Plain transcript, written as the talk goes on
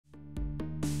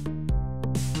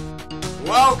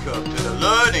Welcome to the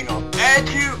learning of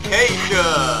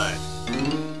education.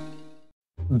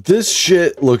 This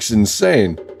shit looks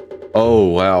insane. Oh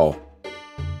wow.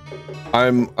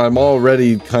 I'm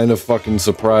already kind of fucking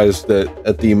surprised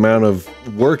at the amount of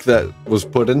work that was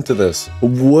put into this.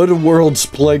 Woodworld's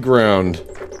playground.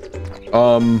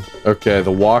 Okay,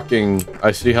 the walking.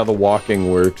 I see how the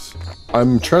walking works.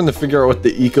 I'm trying to figure out what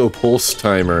the eco pulse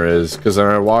timer is, because when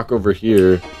I walk over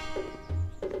here.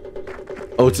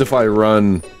 Oh, it's if I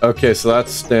run. Okay, so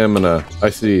that's stamina. I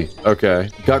see. Okay.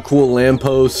 Got cool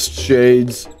lampposts,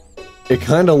 shades. It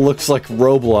kind of looks like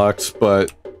Roblox,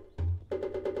 but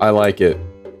I like it.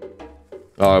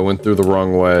 Oh, I went through the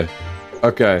wrong way.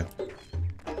 Okay.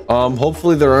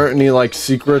 Hopefully there aren't any, like,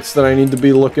 secrets that I need to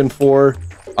be looking for.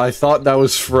 I thought that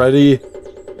was Freddy.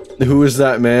 Who is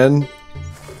that man?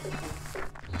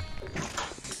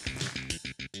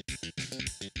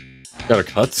 Got a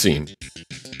cutscene.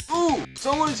 Ooh,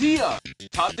 someone's here!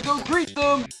 Time to go greet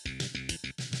them!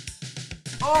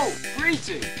 Oh,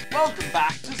 greetings! Welcome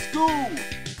back to school!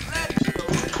 Let's go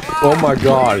to class! Oh my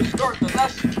god. To start the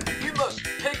lesson, you must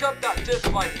pick up that disc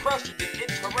by pressing the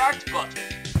interact button.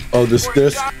 Oh, this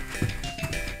disc?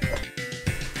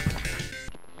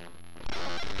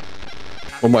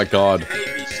 Oh my god.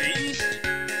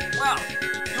 ABCs? Well,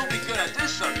 you'll be good at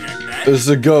this subject then. This is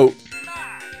a goat.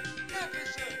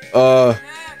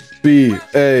 B,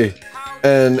 A,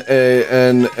 N, A,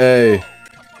 N, A.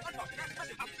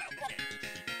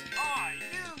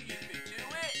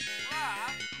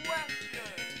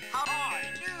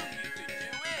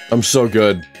 I'm so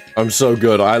good. I'm so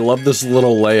good. I love this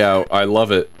little layout. I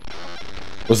love it.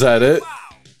 Was that it?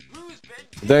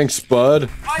 Thanks,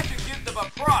 bud. I should give them a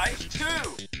prize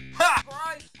too. Ha!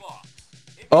 Prize box.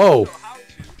 Oh,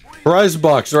 prize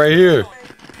box right here.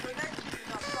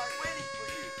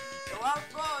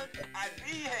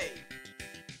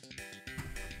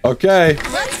 Okay.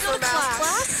 Let's go to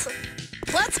class.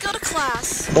 Let's go to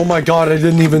class. Oh my god, I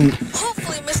didn't even...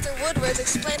 Hopefully Mr. Woodward's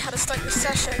explained how to start your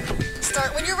session.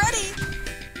 Start when you're ready.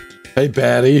 Hey,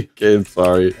 baddie. Okay, I'm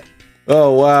sorry.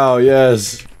 Oh, wow,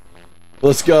 yes.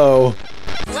 Let's go.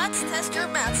 Let's test your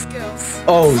math skills.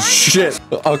 Oh, shit.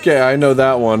 Okay, I know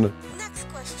that one. Next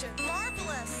question.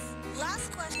 Marvelous.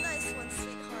 Last question. Nice one,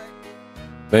 sweetheart.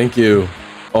 Thank you.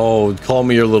 Oh, call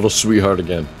me your little sweetheart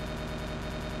again.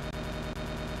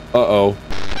 Uh-oh.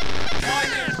 I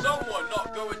hear someone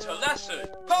not going to lesson.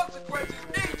 Consequences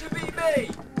need to be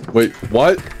made. Wait,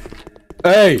 what?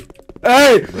 Hey!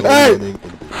 Hey! Hey!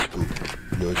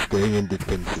 You're staying in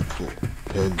detention for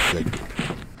 10 seconds.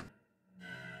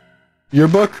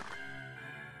 Yearbook?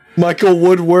 Michael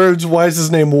Woodwards? Why is his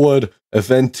name Wood?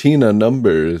 Aventina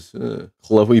numbers.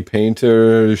 Chloe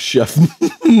Painter. Chef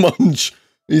Munch.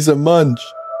 He's a munch.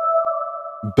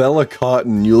 Bella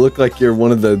Cotton, you look like you're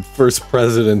one of the first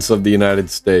presidents of the United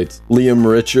States. Liam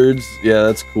Richards, yeah,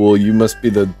 that's cool. You must be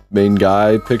the main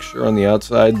guy picture on the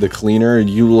outside, the cleaner.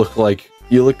 You look like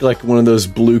one of those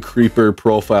Blue Creeper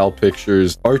profile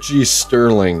pictures. Archie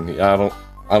Sterling, I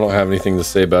don't have anything to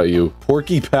say about you.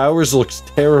 Porky Powers looks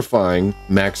terrifying.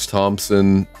 Max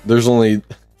Thompson, there's only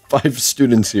 5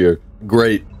 students here.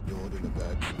 Great.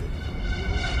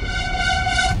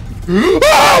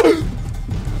 Ah!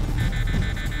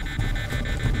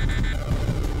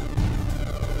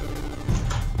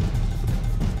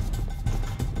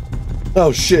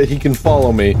 Oh shit, he can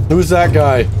follow me. Who's that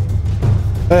guy?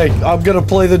 Hey, I'm gonna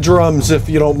play the drums if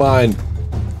you don't mind.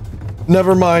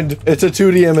 Never mind, it's a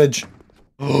 2D image.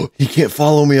 Oh, he can't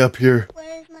follow me up here.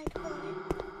 Where's my phone?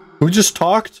 Who just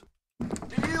talked?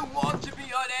 Do you want to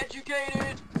be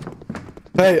uneducated?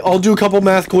 Hey, I'll do a couple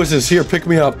math quizzes. Here, pick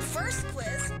me up. First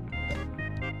quiz.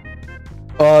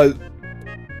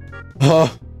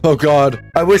 Oh god.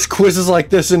 I wish quizzes like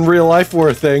this in real life were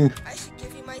a thing. I should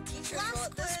give you my teacher's role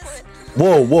at this point.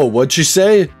 Whoa, whoa, what'd she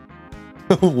say?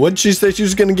 What'd she say she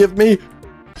was gonna give me? You did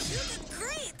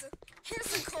great.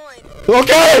 Here's a coin.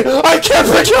 Okay, I can't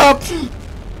pick it up!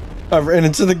 I ran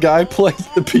into the guy playing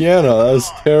the piano. That was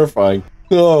terrifying.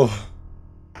 Oh.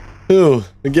 Ooh,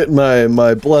 I'm getting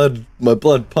my blood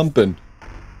pumping.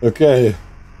 Okay.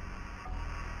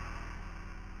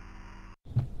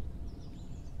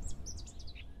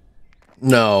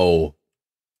 No.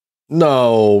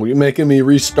 No, you're making me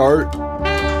restart?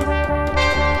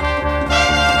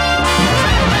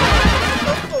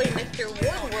 Hopefully Mr.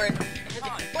 Woodward has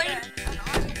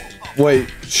explained. Wait,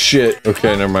 shit.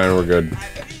 Okay, never mind, we're good.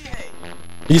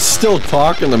 He's still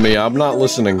talking to me, I'm not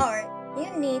listening. You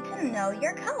need to know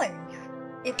your colors.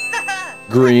 If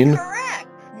Green. correct,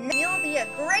 you'll be a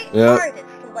great Yep. artist.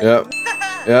 Yep.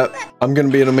 Yep. I'm gonna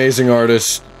be an amazing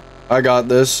artist. I got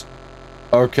this.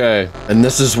 Okay, and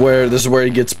this is where he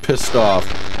gets pissed off.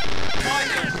 I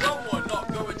hear someone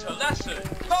not going to lesson.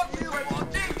 Can't you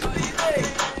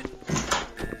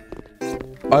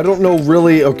believe? I don't know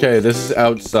really. Okay, this is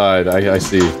outside. I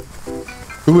see.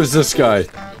 Who is this guy?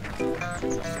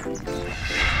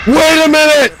 Wait a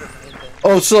minute!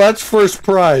 Oh, so that's first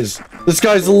prize. This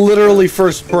guy's literally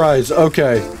first prize.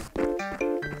 Okay.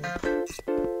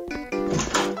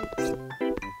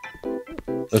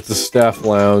 That's the staff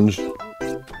lounge.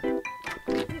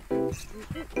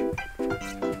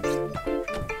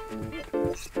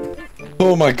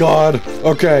 Oh my god.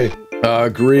 Okay.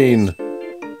 Green.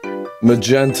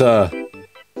 Magenta.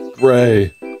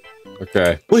 Gray.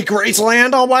 Okay. Wait,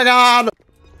 Graysland? Oh my god!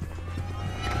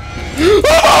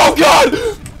 Oh god!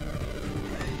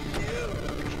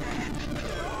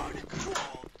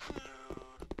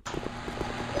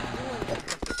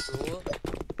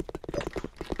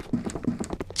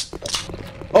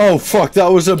 Oh fuck,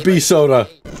 that was a bee soda.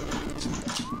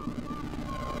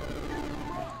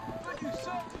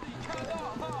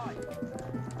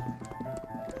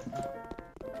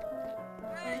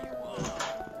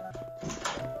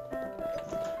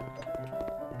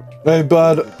 Hey,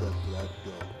 bud.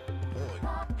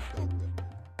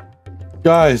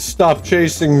 Guys, stop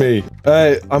chasing me.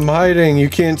 Hey, I'm hiding. You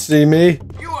can't see me.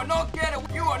 You are not get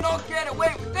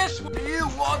away with this one. You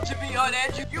want to be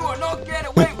uneducated? You are not get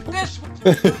away with this one.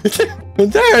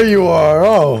 There you are.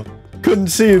 Oh, couldn't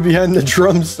see you behind the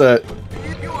drum set.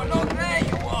 You are not there.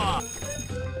 You are.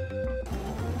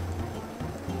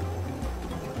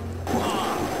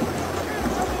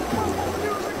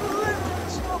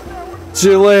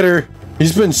 See you later.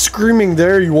 He's been screaming,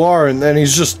 "There you are," and then he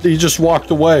just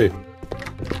walked away. There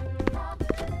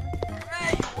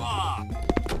you are.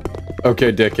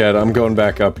 Okay, dickhead, I'm going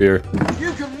back up here.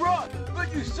 You can run,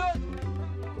 but you suck.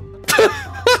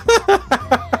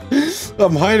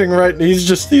 I'm hiding right.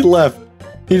 He left.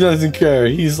 He doesn't care.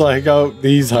 He's like, oh,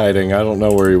 he's hiding. I don't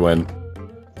know where he went.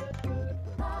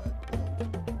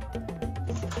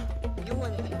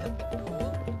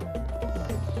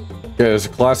 Okay, there's a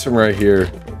classroom right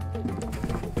here.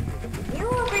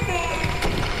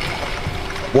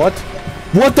 What?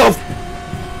 What the f-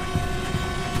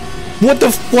 What the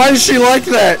f- Why is she like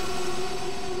that?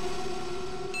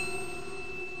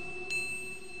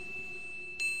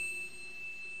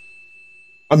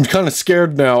 I'm kind of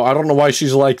scared now. I don't know why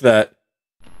she's like that.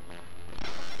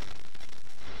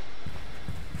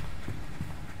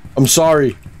 I'm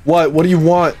sorry. What? What do you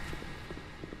want?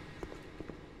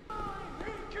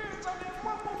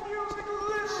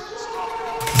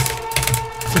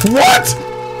 What?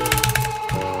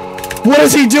 What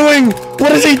is he doing?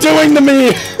 What is he doing to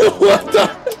me? What the?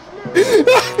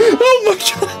 Oh my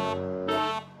god.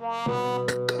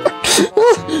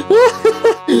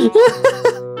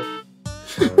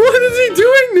 What is he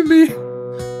doing to me?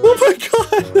 Oh my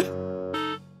god.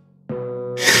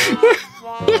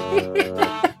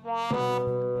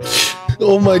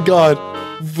 Oh my god.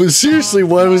 Seriously,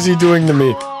 what was he doing to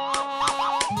me?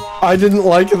 I didn't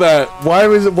like that.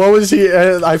 What was he?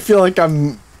 I feel like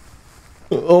I'm...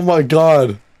 Oh my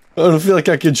god. I don't feel like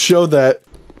I could show that.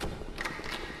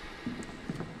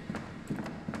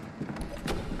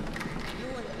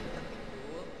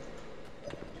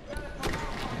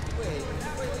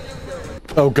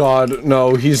 Oh god,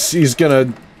 no, he's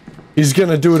gonna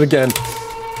do it again.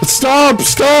 Stop!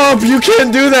 Stop! You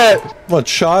can't do that! I'm a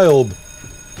child.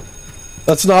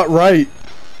 That's not right.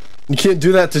 You can't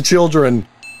do that to children.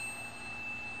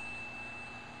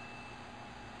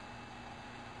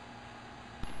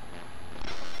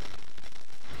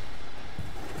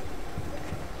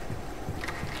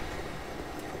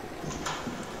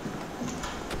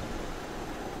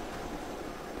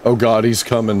 Oh god, he's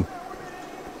coming.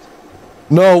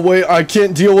 No, wait, I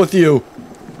can't deal with you.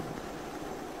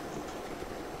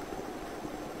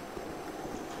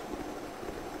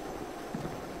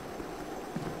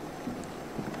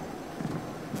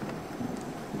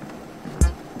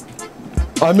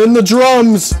 I'm in the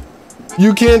drums!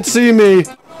 You can't see me!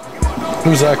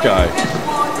 Who's that guy?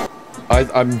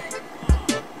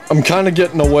 I'm kind of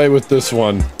getting away with this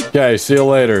one. Okay, see you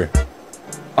later.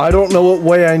 I don't know what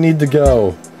way I need to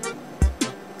go.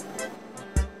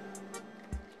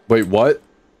 Wait, what?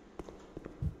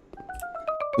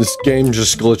 This game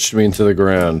just glitched me into the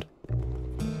ground.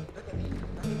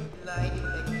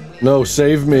 No,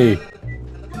 save me.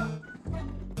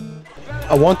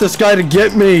 I want this guy to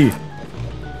get me.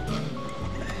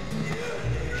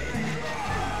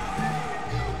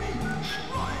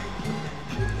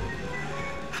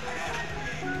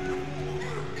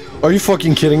 Are you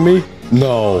fucking kidding me?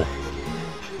 No.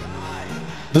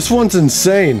 This one's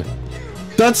insane.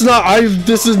 That's not,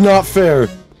 this is not fair.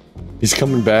 He's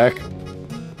coming back.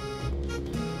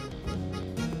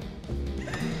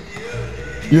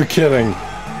 You're kidding.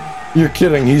 You're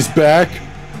kidding. He's back.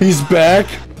 He's back.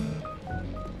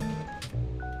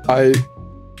 I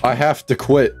have to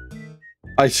quit.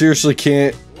 I seriously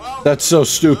can't. That's so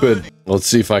stupid. Let's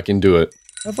see if I can do it.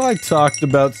 Have I talked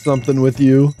about something with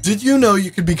you? Did you know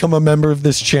you could become a member of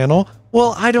this channel?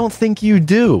 Well, I don't think you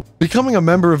do. Becoming a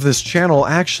member of this channel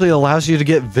actually allows you to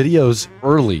get videos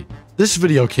early. This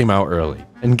video came out early.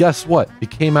 And guess what? It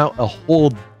came out a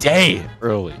whole day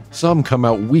early. Some come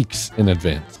out weeks in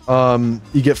advance.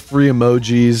 You get free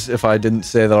emojis, if I didn't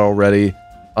say that already.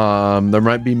 There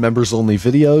might be members only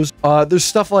videos. There's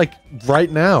stuff like right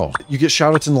now. You get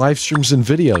shoutouts in live streams and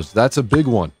videos. That's a big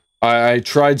one. I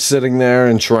tried sitting there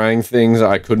and trying things.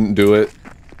 I couldn't do it.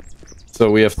 So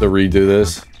we have to redo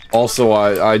this. Also,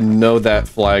 I know that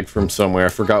flag from somewhere. I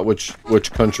forgot which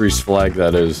country's flag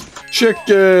that is.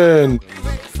 Chicken! You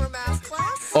ready for math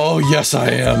class? Oh, yes,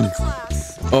 I am.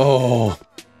 Class. Oh.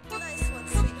 Nice one,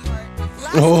 sweetheart.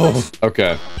 Last Oh. question.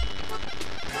 Okay.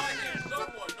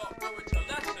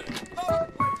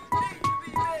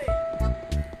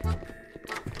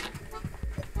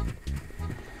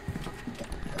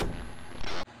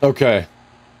 Okay.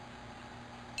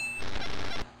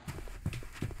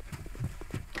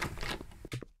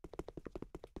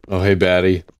 Oh, hey,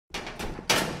 baddie.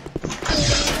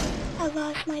 I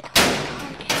lost my toy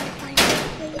car. Can you find it,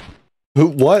 please? Who?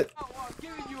 What?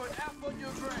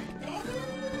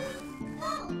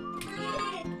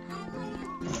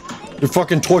 Your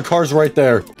fucking toy car's right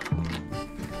there.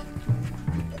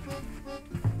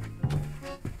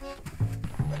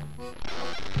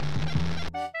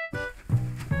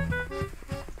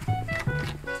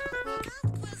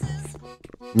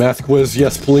 Math quiz,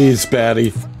 yes please,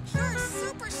 baddie. You're a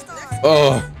superstar.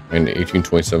 Oh. And 18,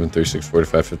 27, 36,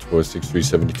 45, 54, 63,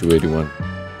 72, 81. Great.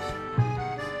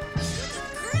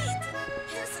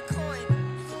 Here's a coin. You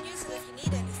can use it if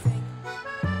you need anything.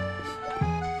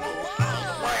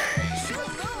 Wow. She'll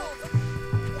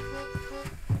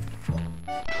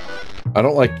know. I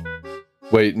don't like...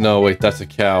 Wait, no, wait, that's a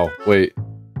cow. Wait.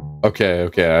 Okay,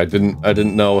 okay, I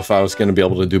didn't know if I was gonna be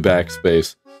able to do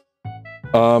backspace.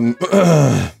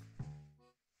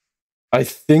 I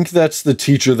think that's the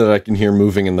teacher that I can hear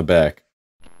moving in the back.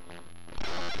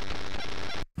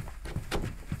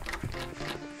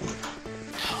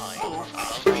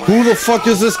 Who the fuck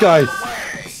is this guy?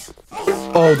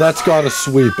 Oh, that's got a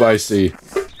sweep, I see.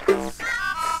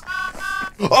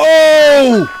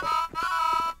 Oh!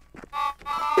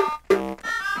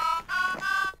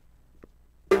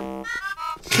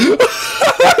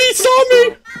 He saw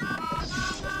me!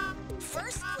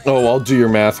 Oh, I'll do your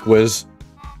math quiz.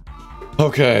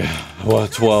 Okay, well,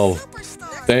 12.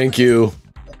 Thank you.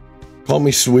 Call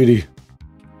me sweetie.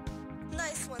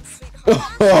 Nice one,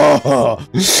 sweetheart.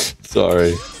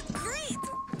 Sorry. Great.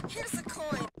 Here's a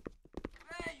coin.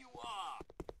 There you are.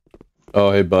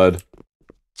 Oh, hey, bud.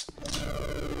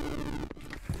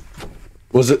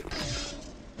 Was it?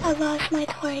 I lost my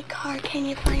toy car. Can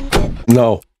you find it?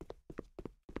 No.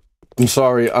 I'm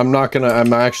sorry. I'm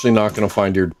actually not gonna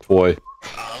find your toy.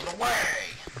 Out of the way!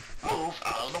 Move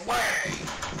out of the way!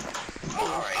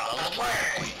 Alright, out of the way!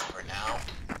 For now.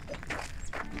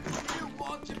 You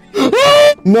want to be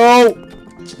No!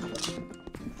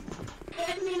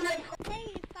 Hey, you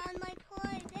found my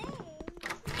toy. Thanks.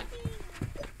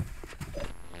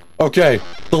 Okay,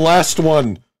 the last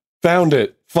one. Found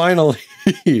it. Finally.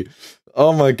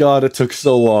 Oh my god, it took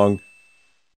so long.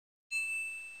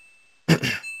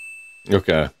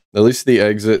 Okay. At least the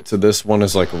exit to this one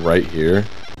is like right here.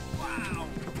 wow.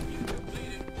 You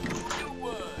completed your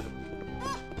word.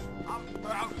 I'm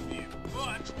proud of you,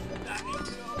 but that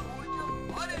is your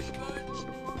punishment.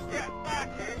 Get back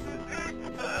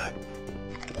into this.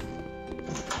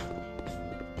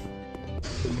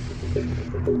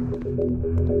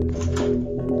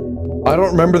 I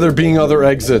don't remember there being other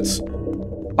exits.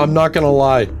 I'm not gonna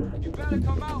lie. You better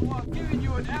come out while I'm giving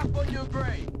you an F on your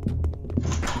grade.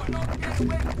 You are not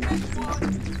getting away with this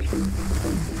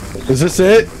one. Is this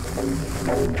it?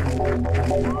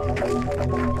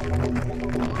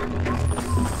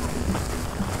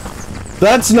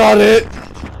 That's not it!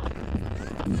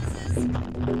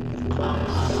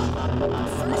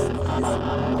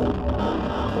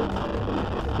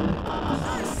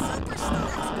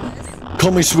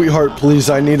 Call me sweetheart, please.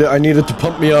 I need it to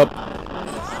pump me up.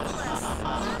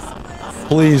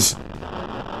 Please.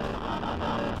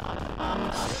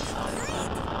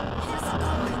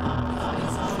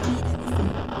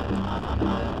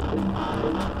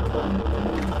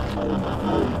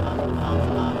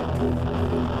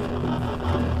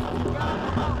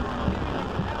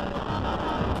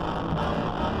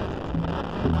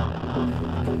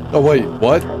 Oh wait,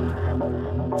 what?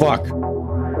 Fuck.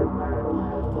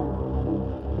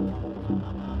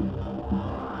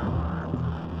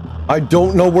 I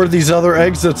don't know where these other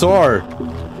exits are.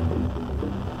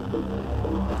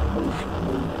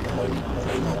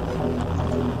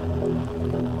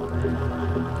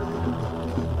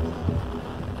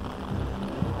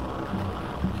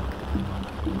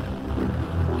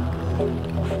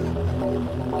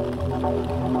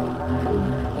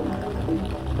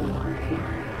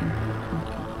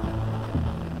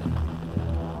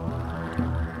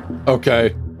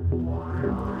 Okay.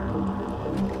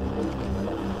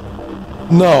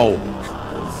 No.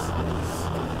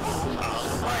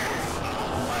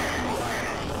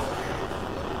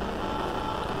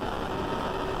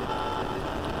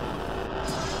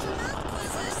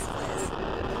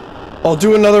 I'll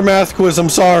do another math quiz, I'm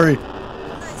sorry.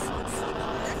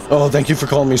 Oh, thank you for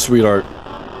calling me sweetheart.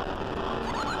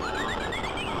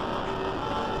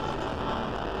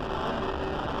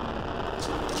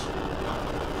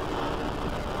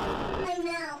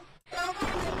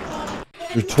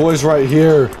 Your toy's right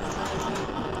here.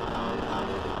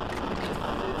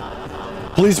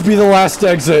 Please be the last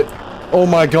exit. Oh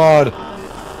my god.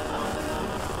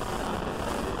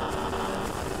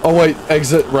 Oh wait,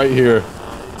 exit right here.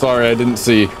 Sorry, I didn't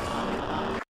see.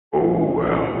 Oh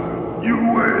well, you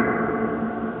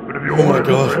win. But if you Oh my want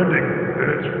God. this ending, and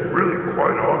it's really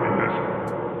quite obvious,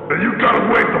 then you gotta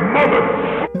wait the mother.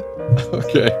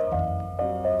 Okay.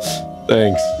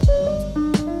 Thanks.